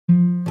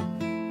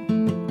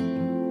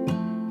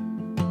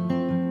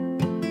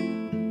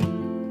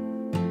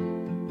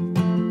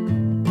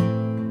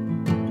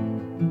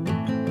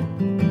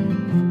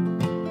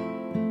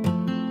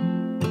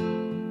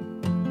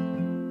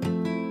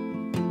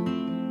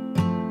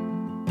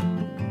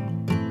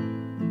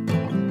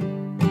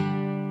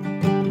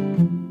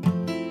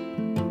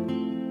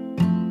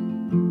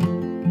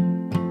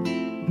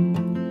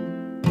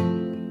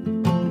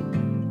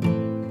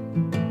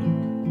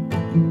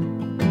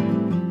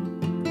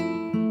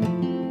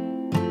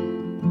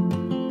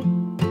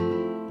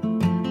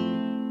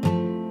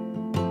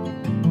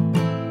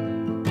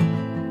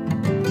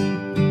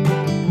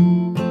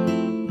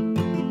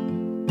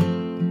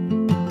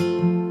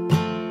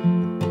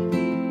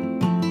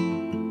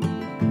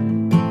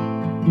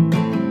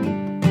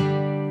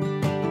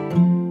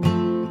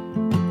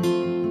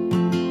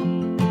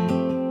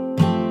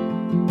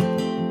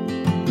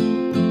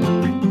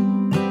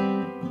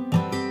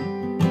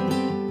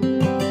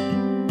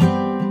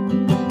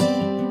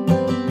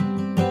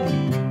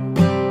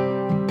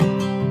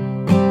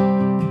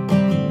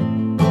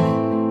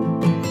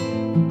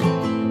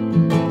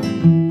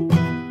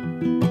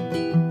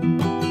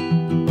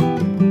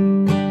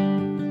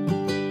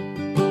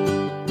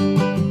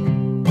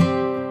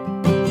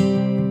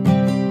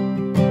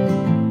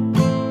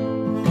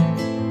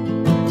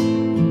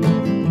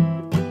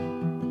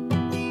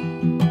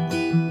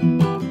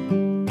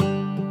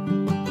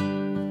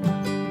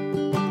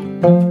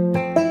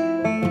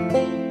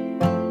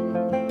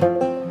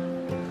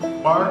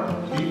Mark,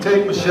 do you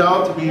take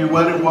Michelle to be your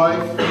wedded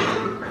wife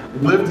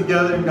and live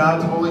together in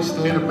God's holy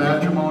state of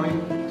matrimony?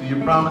 Do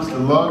you promise to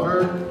love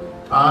her,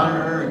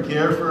 honor her, and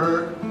care for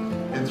her,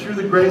 and through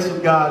the grace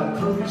of God,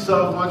 prove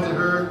yourself unto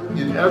her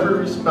in every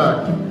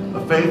respect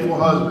a faithful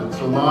husband,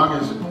 so long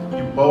as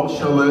you both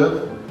shall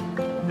live?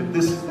 If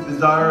this is the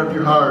desire of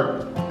your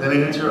heart, then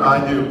answer,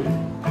 I do.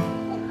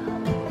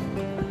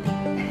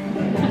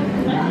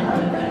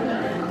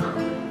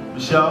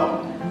 Michelle,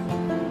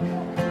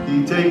 do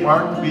you take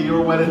Mark to be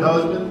your wedded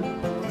husband,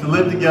 to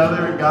live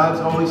together in God's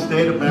holy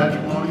state of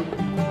matrimony?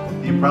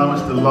 Do you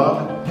promise to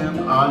love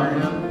him, honor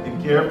him,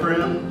 and care for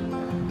him?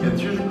 And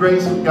through the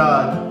grace of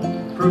God,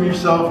 prove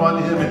yourself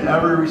unto him in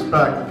every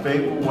respect a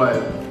faithful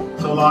wife,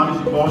 so long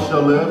as you both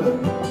shall live?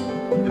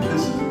 If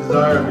this is the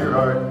desire of your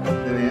heart,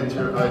 then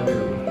answer, I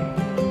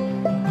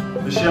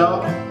do.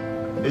 Michelle,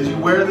 as you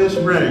wear this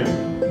ring,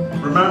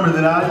 remember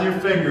that on your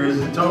finger is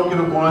the token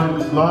of one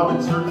whose love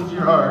encircles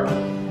your heart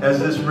as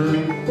this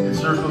ring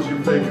encircles your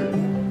finger.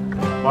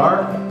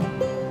 Mark,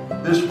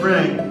 this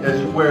ring,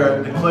 as you wear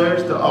it,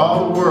 declares to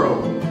all the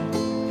world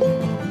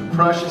the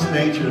precious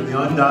nature of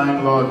the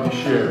undying love you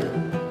share.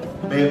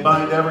 May it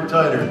bind ever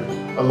tighter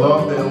a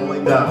love that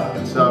only death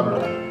can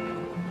sever.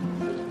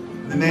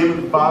 In the name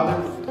of the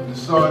Father, and the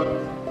Son,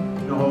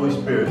 and the Holy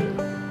Spirit.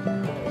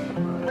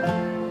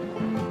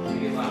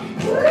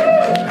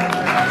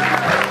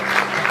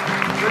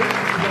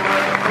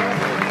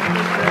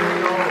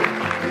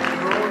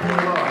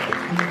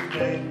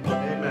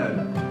 Amen.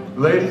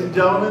 Ladies and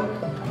gentlemen,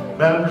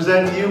 may I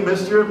present to you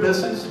Mr. and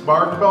Mrs.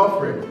 Mark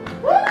Pelfrey.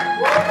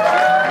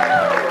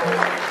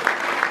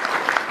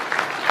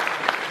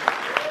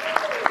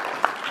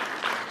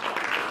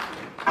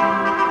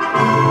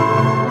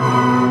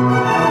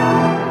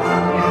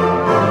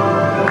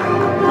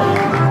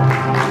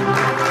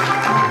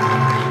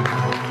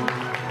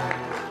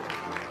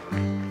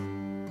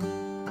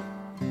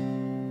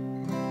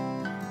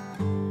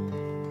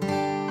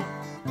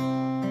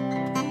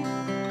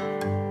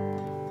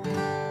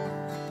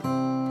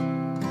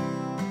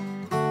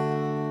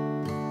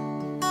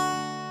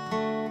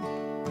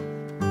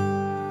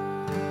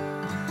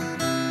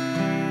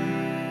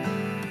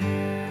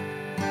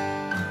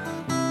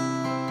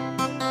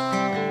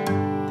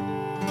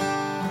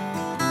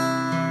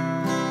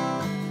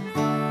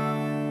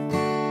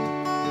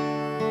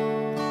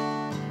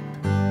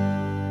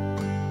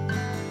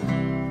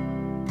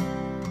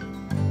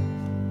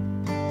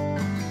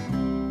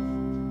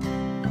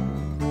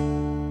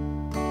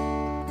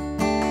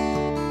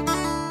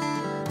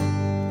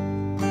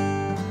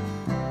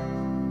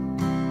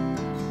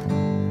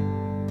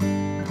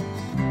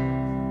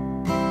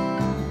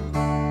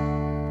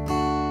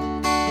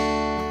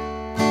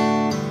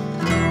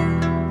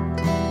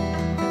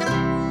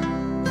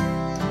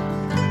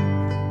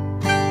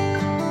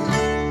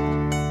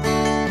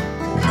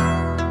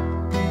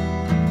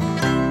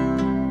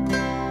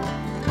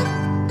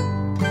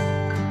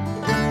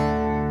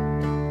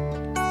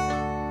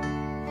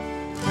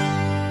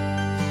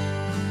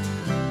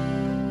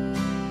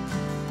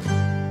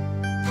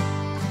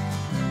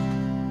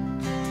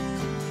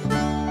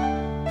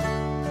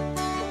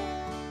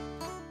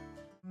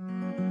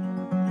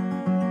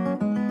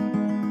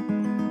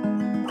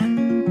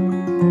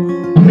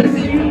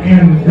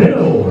 And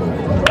Bill,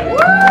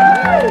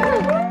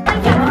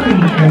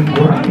 Connie and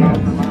Brian,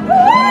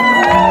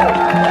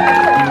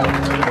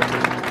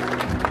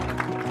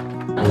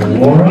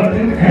 Laura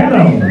and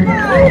Adam,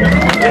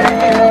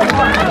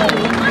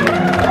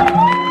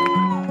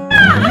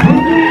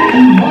 Ruby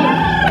and Mark,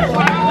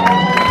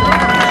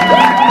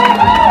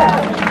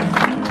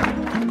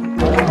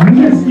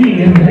 Misty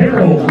and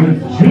Harold with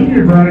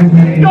junior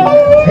bridesmaid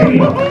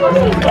Tate.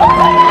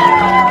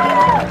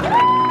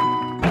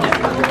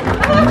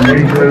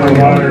 Major of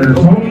Honor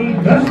Tony,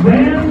 best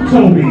man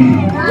Toby.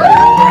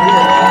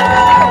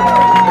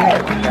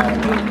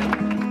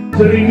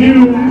 To the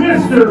new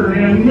Mr.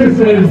 and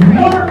Mrs.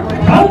 Mark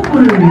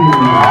Pelfrey.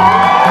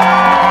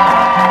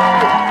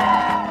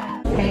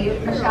 Hey,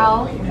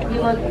 Michelle, you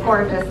look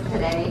gorgeous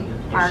today.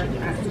 Mark, you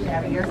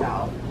have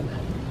yourself.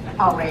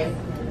 Always.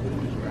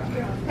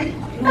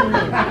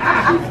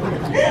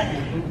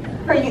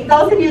 For you,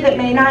 those of you that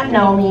may not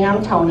know me,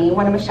 I'm Tony,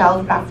 one of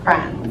Michelle's best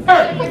friends.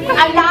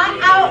 I'm not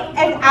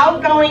as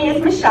outgoing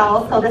as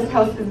Michelle, so this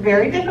toast is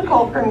very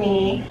difficult for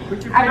me.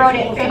 I wrote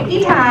it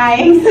 50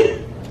 times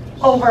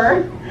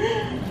over.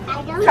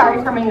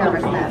 Sorry for my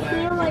nervousness.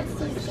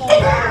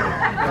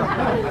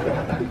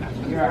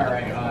 You're all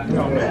right, hon.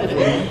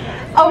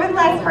 Over the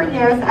last 4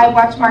 years, I've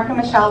watched Mark and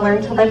Michelle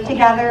learn to live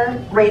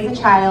together, raise a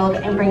child,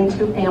 and bring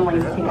two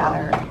families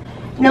together.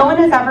 No one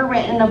has ever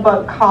written a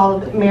book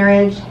called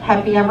Marriage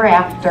Happy Ever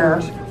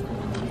After.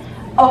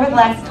 Over the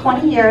last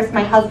 20 years,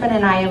 my husband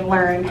and I have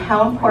learned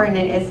how important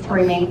it is to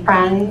remain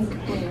friends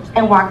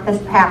and walk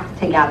this path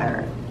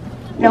together.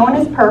 No one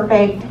is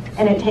perfect,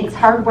 and it takes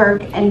hard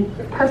work and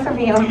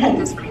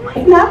perseverance.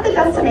 It's not the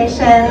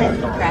destination,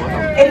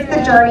 it's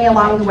the journey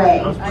along the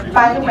way.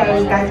 By the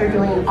way, you guys are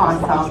doing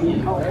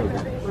awesome.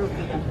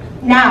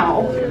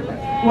 Now,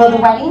 will the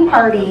wedding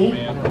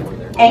party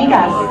and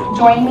guests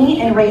join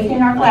me in raising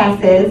our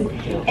glasses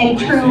in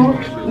true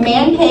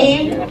man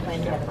cave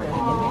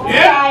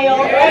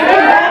style.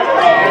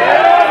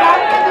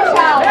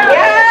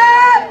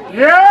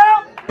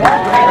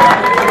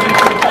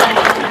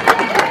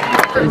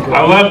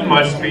 I left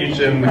my speech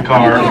in the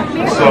car,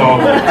 so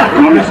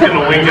I'm just going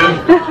to wing it.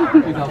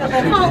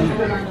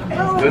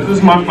 This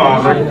is my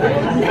father.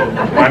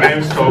 My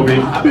name's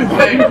Toby.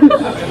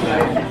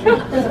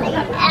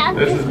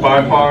 This is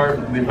by far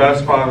the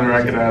best father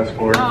I could ask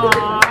for. He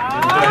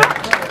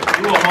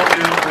will help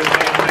me with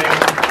anything.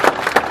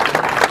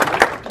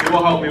 He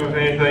will help me with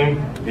anything.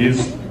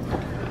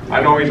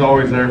 I know he's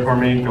always there for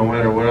me, no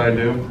matter what I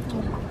do.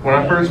 When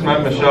I first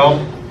met Michelle,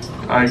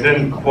 I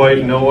didn't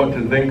quite know what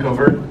to think of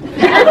her.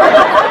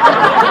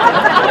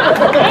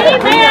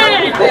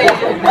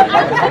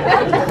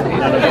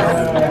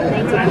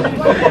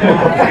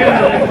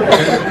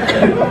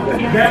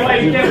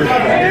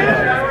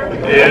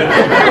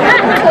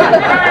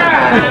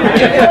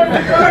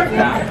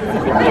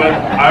 But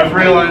I've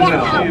realized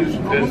that she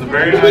is a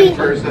very nice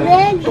person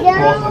most of the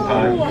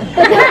time.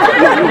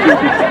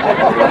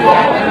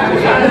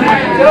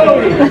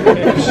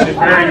 She's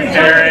very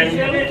caring.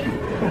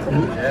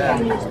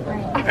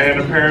 And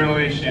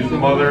apparently she's the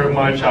mother of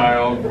my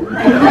child.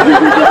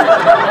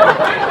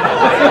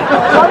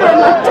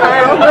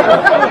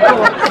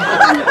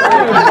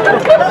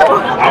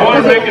 I want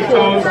to make a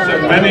toast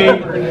to many,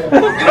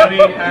 many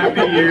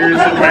happy years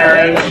of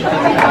marriage.